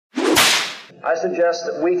I suggest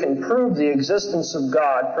that we can prove the existence of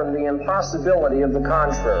God from the impossibility of the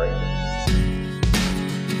contrary.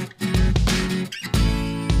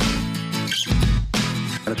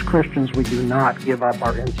 As Christians, we do not give up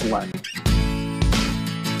our intellect.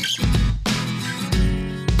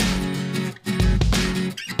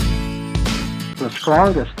 The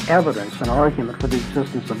strongest evidence and argument for the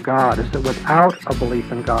existence of God is that without a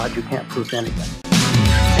belief in God, you can't prove anything.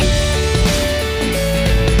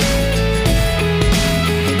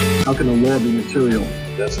 How can the law be material?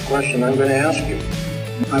 That's a question I'm going to ask you.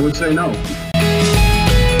 I would say no.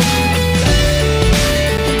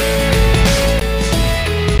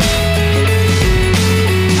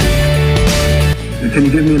 Can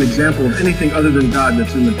you give me an example of anything other than God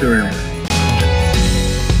that's immaterial?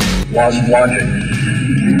 Laws of logic.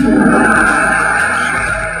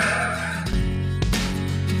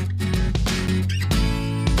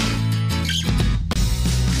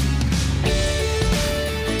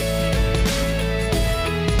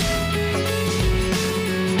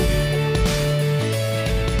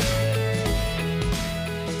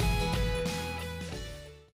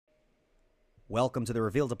 Welcome to the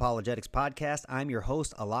Revealed Apologetics Podcast. I'm your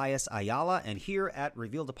host, Elias Ayala, and here at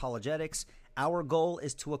Revealed Apologetics, our goal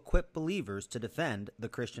is to equip believers to defend the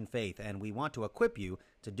Christian faith, and we want to equip you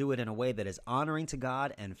to do it in a way that is honoring to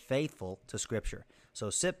God and faithful to Scripture. So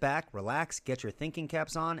sit back, relax, get your thinking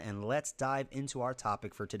caps on, and let's dive into our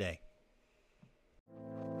topic for today.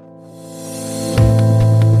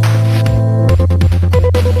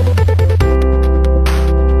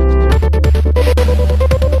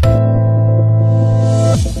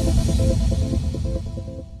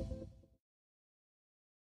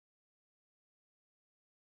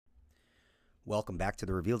 Welcome back to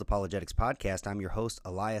the Revealed Apologetics Podcast. I'm your host,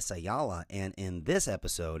 Elias Ayala, and in this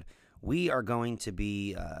episode, we are going to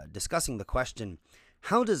be discussing the question,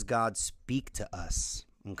 how does God speak to us?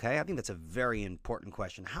 Okay, I think that's a very important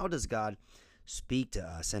question. How does God speak to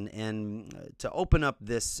us? And to open up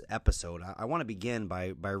this episode, I want to begin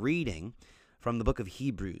by reading from the book of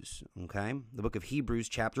Hebrews, okay? The book of Hebrews,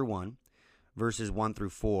 chapter 1, verses 1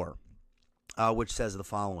 through 4, which says the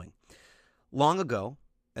following. Long ago,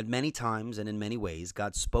 at many times and in many ways,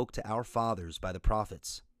 God spoke to our fathers by the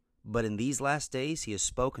prophets. But in these last days he has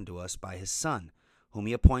spoken to us by his Son, whom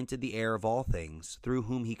he appointed the heir of all things, through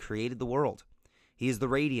whom he created the world. He is the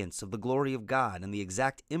radiance of the glory of God and the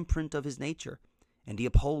exact imprint of his nature, and he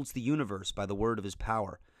upholds the universe by the word of his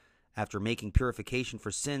power. After making purification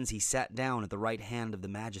for sins, he sat down at the right hand of the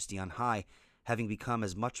Majesty on high, having become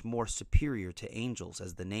as much more superior to angels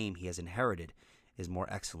as the name he has inherited is more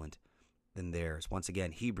excellent than theirs. Once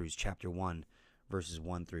again, Hebrews chapter 1, verses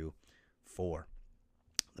 1 through 4.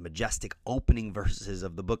 The majestic opening verses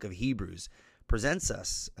of the book of Hebrews presents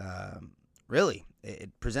us,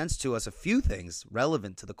 it presents to us a few things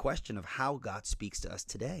relevant to the question of how God speaks to us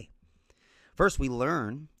today. First, we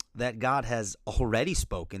learn that God has already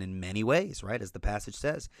spoken in many ways, right? As the passage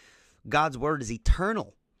says, God's word is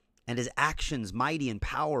eternal and his actions mighty in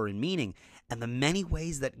power and meaning. And the many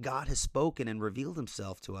ways that God has spoken and revealed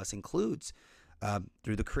himself to us includes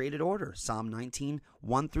through the created order, Psalm 19,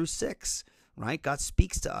 1 through 6, right? God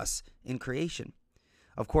speaks to us in creation.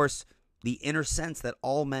 Of course, the inner sense that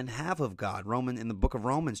all men have of God, in the book of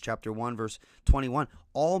Romans, chapter 1, verse 21,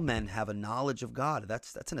 all men have a knowledge of God.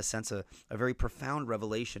 That's in a sense a very profound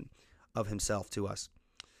revelation of himself to us.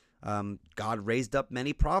 God raised up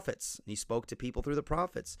many prophets. He spoke to people through the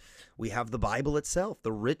prophets. We have the Bible itself,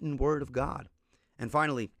 the written word of God. And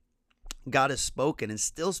finally, God has spoken and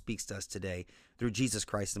still speaks to us today through Jesus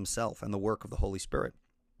Christ himself and the work of the Holy Spirit.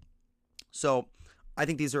 So I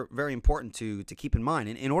think these are very important to keep in mind.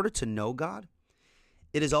 And in order to know God,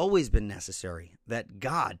 it has always been necessary that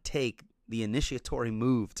God take the initiatory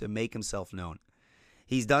move to make himself known.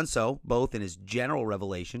 He's done so both in his general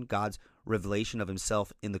revelation, God's revelation of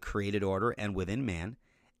himself in the created order and within man,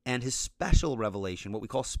 and his special revelation, what we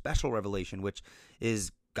call special revelation, which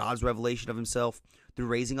is God's revelation of himself through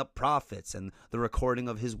raising up prophets and the recording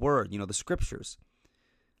of his word, the scriptures.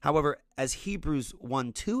 However, as Hebrews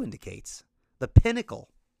 1:2 indicates, the pinnacle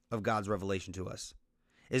of God's revelation to us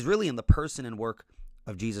is really in the person and work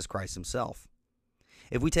of Jesus Christ himself.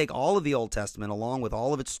 If we take all of the Old Testament, along with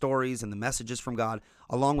all of its stories and the messages from God,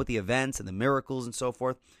 along with the events and the miracles and so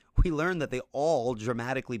forth, we learn that they all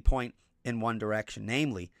dramatically point in one direction,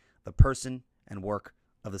 namely the person and work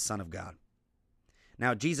of the Son of God.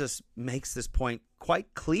 Now, Jesus makes this point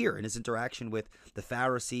quite clear in his interaction with the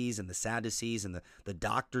Pharisees and the Sadducees and the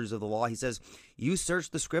doctors of the law. He says, you search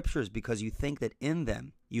the scriptures because you think that in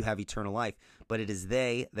them you have eternal life, but it is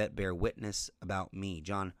they that bear witness about me.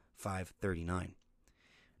 John 5:39.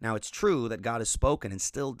 Now, it's true that God has spoken and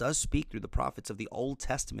still does speak through the prophets of the Old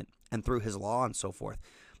Testament and through his law and so forth.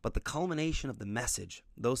 But the culmination of the message,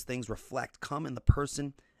 those things come in the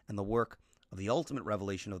person and the work of the ultimate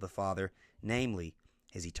revelation of the Father, namely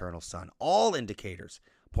his eternal Son. All indicators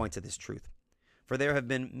point to this truth. For there have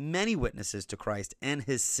been many witnesses to Christ and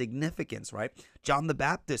his significance, right? John the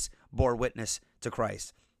Baptist bore witness to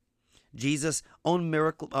Christ. Jesus' own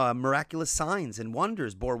miraculous signs and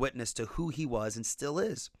wonders bore witness to who he was and still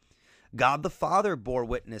is. God the Father bore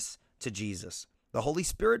witness to Jesus. The Holy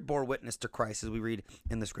Spirit bore witness to Christ, as we read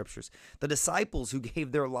in the Scriptures. The disciples who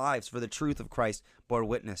gave their lives for the truth of Christ bore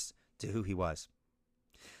witness to who he was.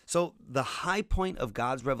 So the high point of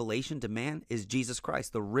God's revelation to man is Jesus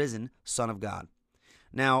Christ, the risen Son of God.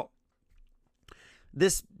 Now,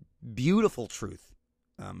 this beautiful truth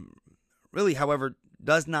really, however,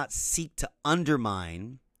 does not seek to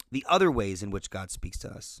undermine the other ways in which God speaks to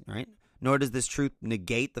us, right? Nor does this truth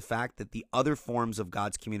negate the fact that the other forms of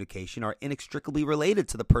God's communication are inextricably related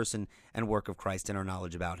to the person and work of Christ and our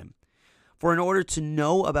knowledge about him. For in order to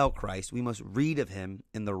know about Christ, we must read of him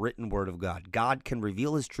in the written word of God. God can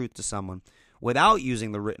reveal his truth to someone without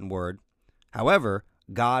using the written word. However,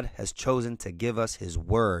 God has chosen to give us his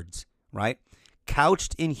words, right?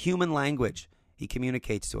 Couched in human language, he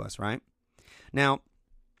communicates to us, right? Now,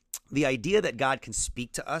 the idea that God can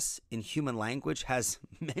speak to us in human language has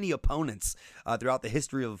many opponents throughout the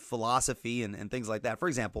history of philosophy and things like that. For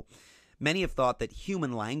example, many have thought that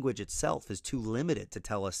human language itself is too limited to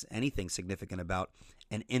tell us anything significant about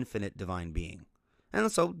an infinite divine being. And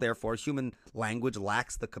so, therefore, human language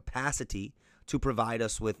lacks the capacity to provide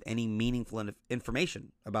us with any meaningful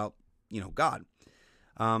information about, God.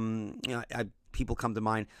 People come to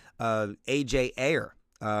mind. A.J. Ayer,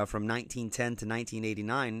 from 1910 to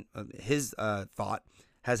 1989, his thought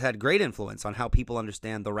has had great influence on how people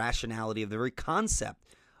understand the rationality of the very concept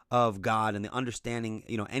of God and the understanding,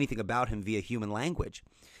 anything about him via human language.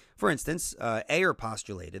 For instance, Ayer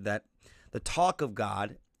postulated that the talk of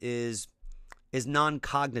God is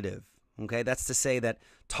non-cognitive. Okay, that's to say that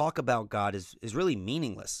talk about God is really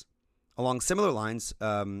meaningless. Along similar lines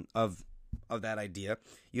of that idea,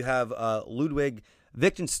 you have Ludwig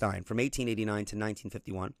Wittgenstein from 1889 to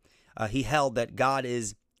 1951. He held that God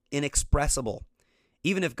is inexpressible.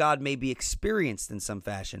 Even if God may be experienced in some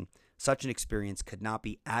fashion, such an experience could not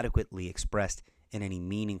be adequately expressed in any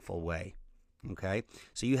meaningful way. Okay,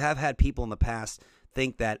 so you have had people in the past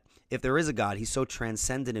think that if there is a God, he's so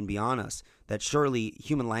transcendent and beyond us that surely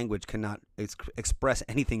human language cannot express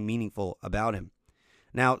anything meaningful about him.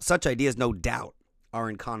 Now, such ideas, no doubt, are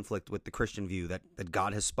in conflict with the Christian view that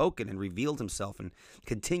God has spoken and revealed himself and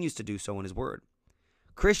continues to do so in his word.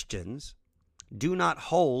 Christians do not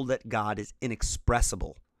hold that God is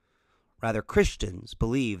inexpressible. Rather, Christians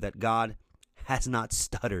believe that God has not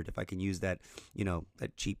stuttered, if I can use that,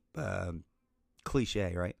 that cheap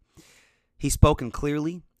cliche, right? He's spoken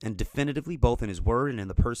clearly and definitively, both in his word and in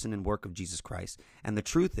the person and work of Jesus Christ. And the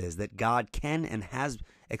truth is that God can and has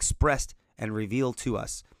expressed and revealed to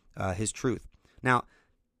us his truth. Now,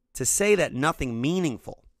 to say that nothing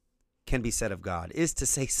meaningful can be said of God is to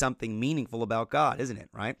say something meaningful about God, isn't it,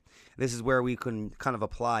 right? This is where we can kind of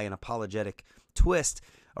apply an apologetic twist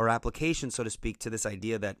or application, so to speak, to this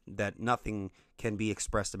idea that nothing can be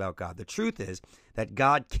expressed about God. The truth is that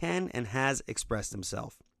God can and has expressed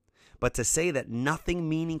himself. But to say that nothing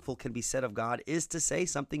meaningful can be said of God is to say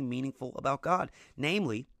something meaningful about God.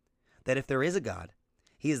 Namely, that if there is a God,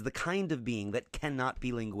 he is the kind of being that cannot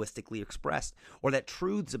be linguistically expressed, or that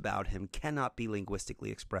truths about him cannot be linguistically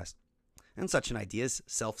expressed. And such an idea is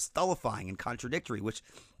self-stultifying and contradictory, which,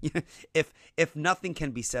 if nothing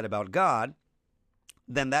can be said about God,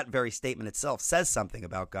 then that very statement itself says something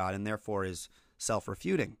about God and therefore is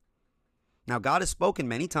self-refuting. Now, God has spoken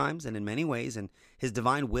many times and in many ways, and his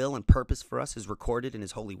divine will and purpose for us is recorded in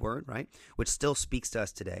his holy word, right? Which still speaks to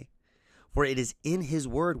us today. For it is in his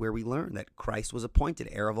word where we learn that Christ was appointed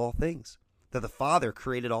heir of all things, that the Father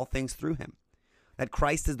created all things through him, that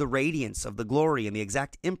Christ is the radiance of the glory and the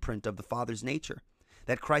exact imprint of the Father's nature,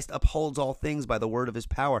 that Christ upholds all things by the word of his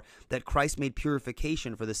power, that Christ made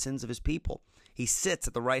purification for the sins of his people. He sits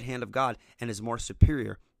at the right hand of God and is more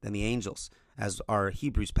superior than the angels, as our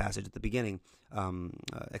Hebrews passage at the beginning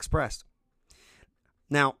expressed.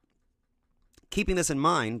 Now, keeping this in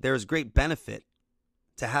mind, there is great benefit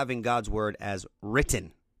to having God's word as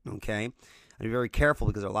written, okay? And be very careful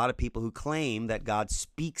because there are a lot of people who claim that God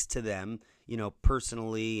speaks to them,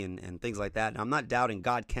 personally and things like that. Now, I'm not doubting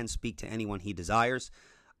God can speak to anyone he desires,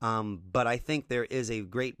 but I think there is a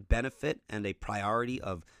great benefit and a priority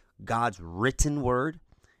of God's written word,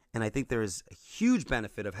 and I think there is a huge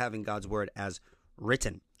benefit of having God's word as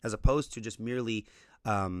written. as opposed to just merely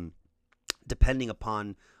depending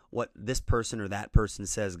upon what this person or that person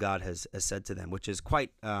says God has said to them, which is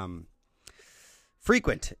quite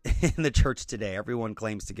frequent in the church today. Everyone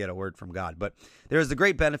claims to get a word from God, but there is the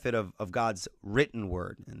great benefit of God's written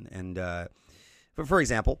word. And for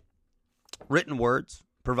example, written words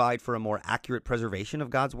provide for a more accurate preservation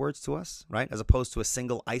of God's words to us, right? As opposed to a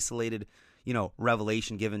single isolated,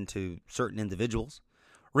 revelation given to certain individuals.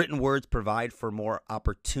 Written words provide for more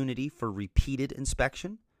opportunity for repeated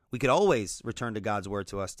inspection. We could always return to God's word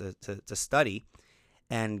to us to study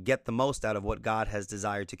and get the most out of what God has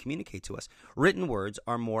desired to communicate to us. Written words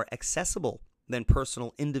are more accessible than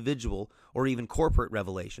personal, individual, or even corporate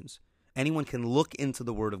revelations. Anyone can look into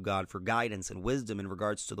the Word of God for guidance and wisdom in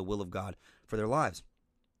regards to the will of God for their lives.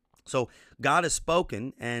 So God has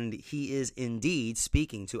spoken, and He is indeed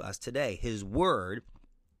speaking to us today. His Word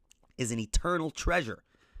is an eternal treasure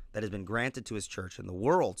that has been granted to His church and the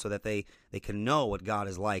world so that they can know what God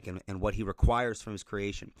is like and what He requires from His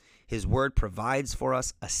creation. His Word provides for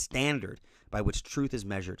us a standard by which truth is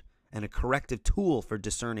measured and a corrective tool for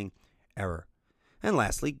discerning error. And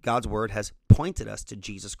lastly, God's Word has pointed us to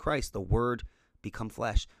Jesus Christ, the Word become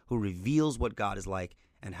flesh, who reveals what God is like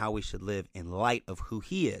and how we should live in light of who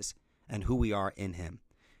He is and who we are in Him.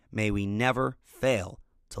 May we never fail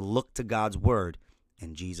to look to God's Word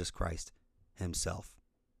and Jesus Christ Himself.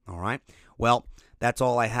 All right. Well, that's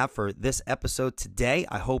all I have for this episode today.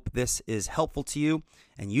 I hope this is helpful to you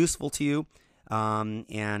and useful to you. And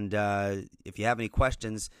if you have any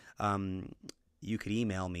questions, you could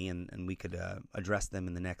email me and we could address them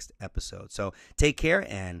in the next episode. So take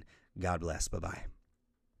care and God bless. Bye-bye.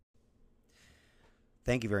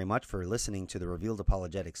 Thank you very much for listening to the Revealed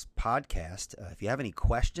Apologetics podcast. If you have any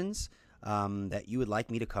questions that you would like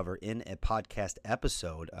me to cover in a podcast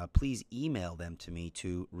episode, please email them to me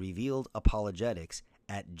to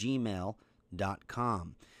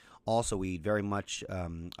revealedapologetics@gmail.com. Also, we very much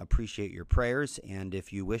appreciate your prayers, and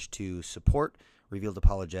if you wish to support Revealed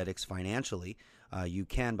Apologetics financially, you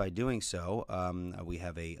can by doing so. We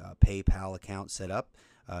have a PayPal account set up.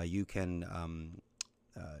 You can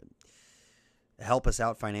help us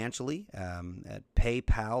out financially at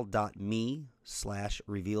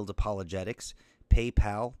paypal.me/revealedapologetics,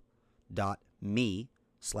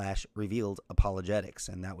 paypal.me/revealedapologetics,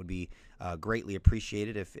 and that would be greatly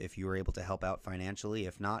appreciated if you were able to help out financially.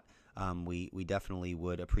 If not, we definitely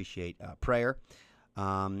would appreciate prayer.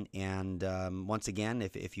 Once again,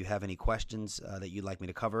 if you have any questions that you'd like me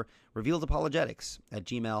to cover,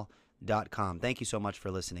 revealedapologetics@gmail.com. Thank you so much for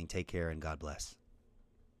listening. Take care and God bless.